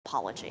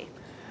apology.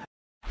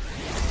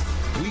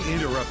 We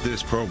interrupt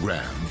this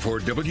program for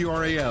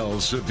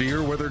WRAL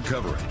severe weather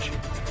coverage.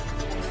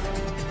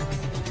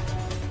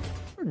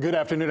 Good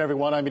afternoon,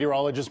 everyone. I'm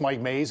meteorologist Mike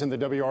Mays in the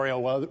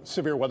WRAL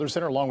Severe Weather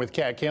Center, along with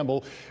Kat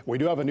Campbell. We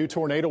do have a new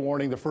tornado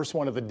warning, the first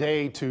one of the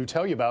day, to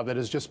tell you about that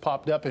has just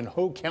popped up in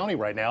Hoke County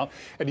right now.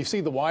 And you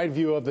see the wide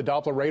view of the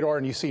Doppler radar,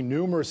 and you see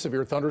numerous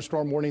severe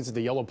thunderstorm warnings at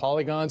the yellow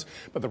polygons.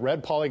 But the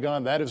red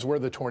polygon, that is where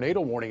the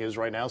tornado warning is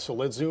right now. So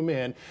let's zoom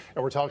in.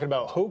 And we're talking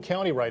about Hoke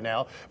County right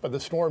now, but the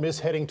storm is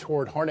heading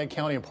toward Harnett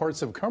County and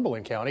parts of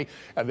Cumberland County.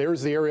 And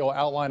there's the aerial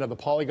outline of the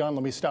polygon.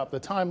 Let me stop the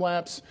time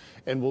lapse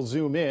and we'll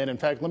zoom in. In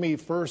fact, let me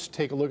first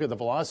take a look at the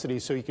velocity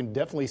so you can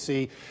definitely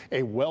see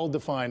a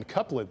well-defined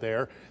couplet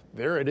there.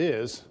 There it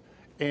is.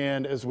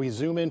 And as we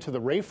zoom into the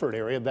Rayford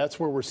area, that's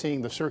where we're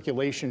seeing the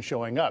circulation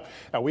showing up.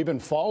 Now, we've been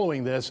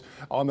following this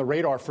on the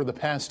radar for the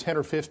past 10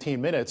 or 15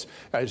 minutes.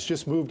 It's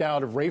just moved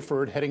out of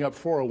Rayford, heading up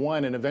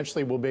 401, and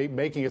eventually will be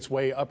making its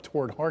way up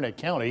toward Harnett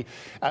County.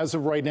 As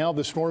of right now,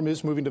 the storm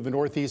is moving to the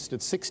northeast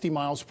at 60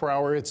 miles per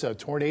hour. It's a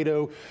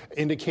tornado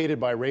indicated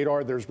by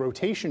radar. There's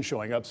rotation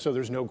showing up, so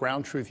there's no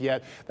ground truth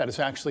yet that is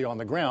actually on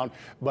the ground.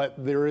 But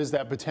there is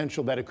that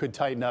potential that it could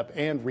tighten up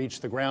and reach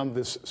the ground.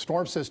 This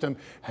storm system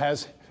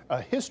has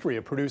a history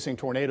of producing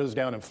tornadoes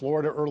down in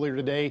Florida earlier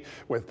today,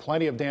 with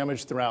plenty of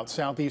damage throughout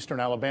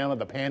southeastern Alabama,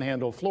 the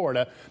panhandle of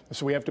Florida.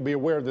 So we have to be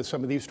aware that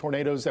some of these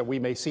tornadoes that we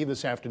may see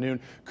this afternoon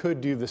could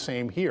do the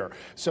same here.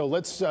 So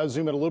let's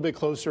zoom in a little bit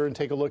closer and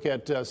take a look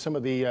at some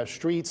of the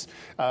streets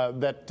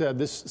that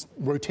this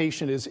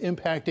rotation is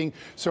impacting.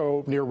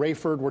 So near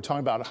Rayford, we're talking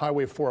about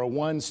Highway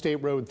 401, State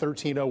Road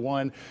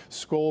 1301,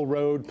 Skull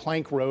Road,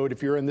 Plank Road.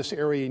 If you're in this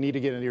area, you need to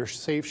get into your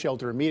safe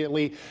shelter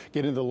immediately,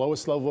 get into the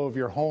lowest level of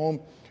your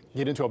home.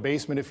 Get into a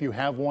basement if you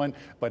have one,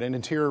 but an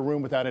interior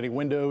room without any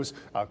windows,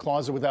 a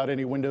closet without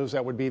any windows,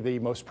 that would be the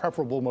most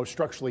preferable, most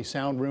structurally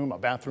sound room, a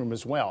bathroom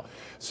as well.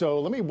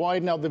 So let me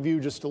widen out the view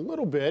just a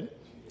little bit.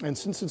 And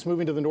since it's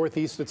moving to the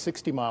northeast at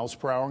 60 miles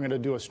per hour, I'm going to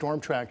do a storm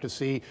track to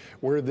see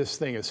where this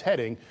thing is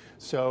heading.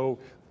 So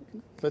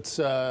let's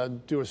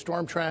do a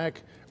storm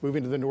track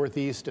moving to the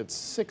northeast at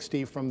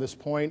 60 from this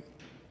point.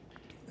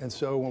 And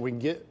so when we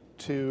get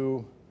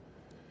to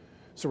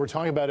So we're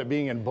talking about it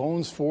being in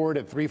Bones Ford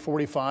at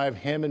 345,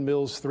 Hammond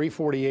Mills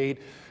 348,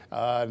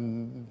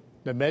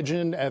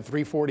 Nemegin at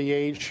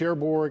 348,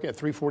 Cherbourg at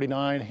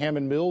 349,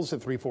 Hammond Mills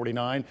at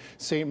 349,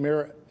 St.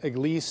 Mary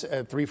Église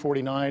at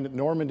 349,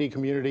 Normandy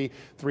Community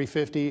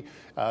 350,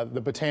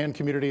 the Bataan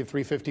Community at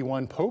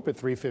 351, Pope at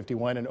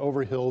 351, and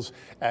Overhills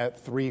at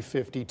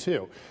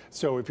 352.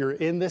 So if you're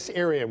in this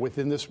area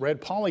within this red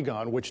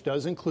polygon, which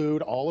does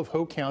include all of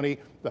Hoke County,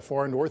 the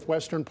far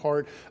northwestern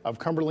part of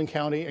Cumberland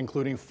County,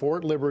 including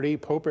Fort Liberty,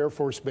 Pope Air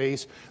Force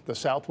Base, the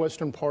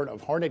southwestern part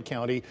of Harnett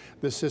County,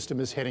 this system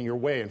is heading your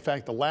way. In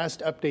fact, the last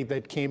update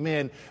that came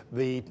in,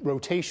 the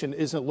rotation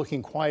isn't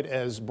looking quite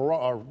as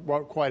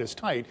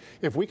tight.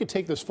 If we could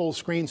take this full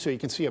screen so you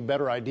can see a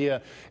better idea,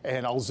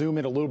 and I'll zoom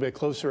in a little bit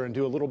closer and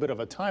do a little bit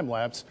of a time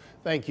lapse.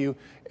 Thank you.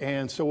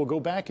 And so we'll go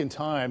back in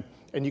time,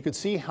 and you can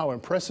see how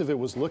impressive it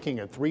was looking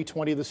at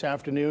 3:20 this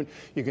afternoon.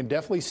 You can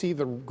definitely see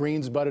the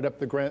greens butted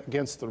up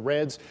against the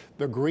reds.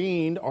 The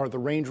green are the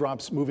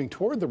raindrops moving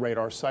toward the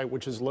radar site,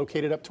 which is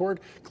located up toward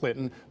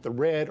Clinton. The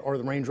red are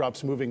the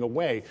raindrops moving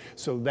away.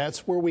 So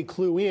that's where we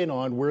clue in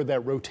on where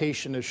that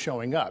rotation is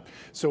showing up.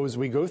 So as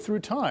we go through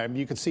time,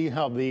 you can see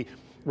how the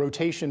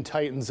rotation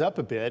tightens up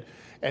a bit,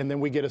 and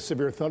then we get a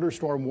severe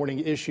thunderstorm warning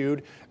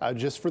issued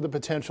just for the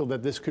potential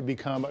that this could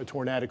become a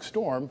tornadic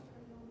storm.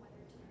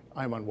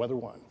 I'm on Weather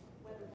 1.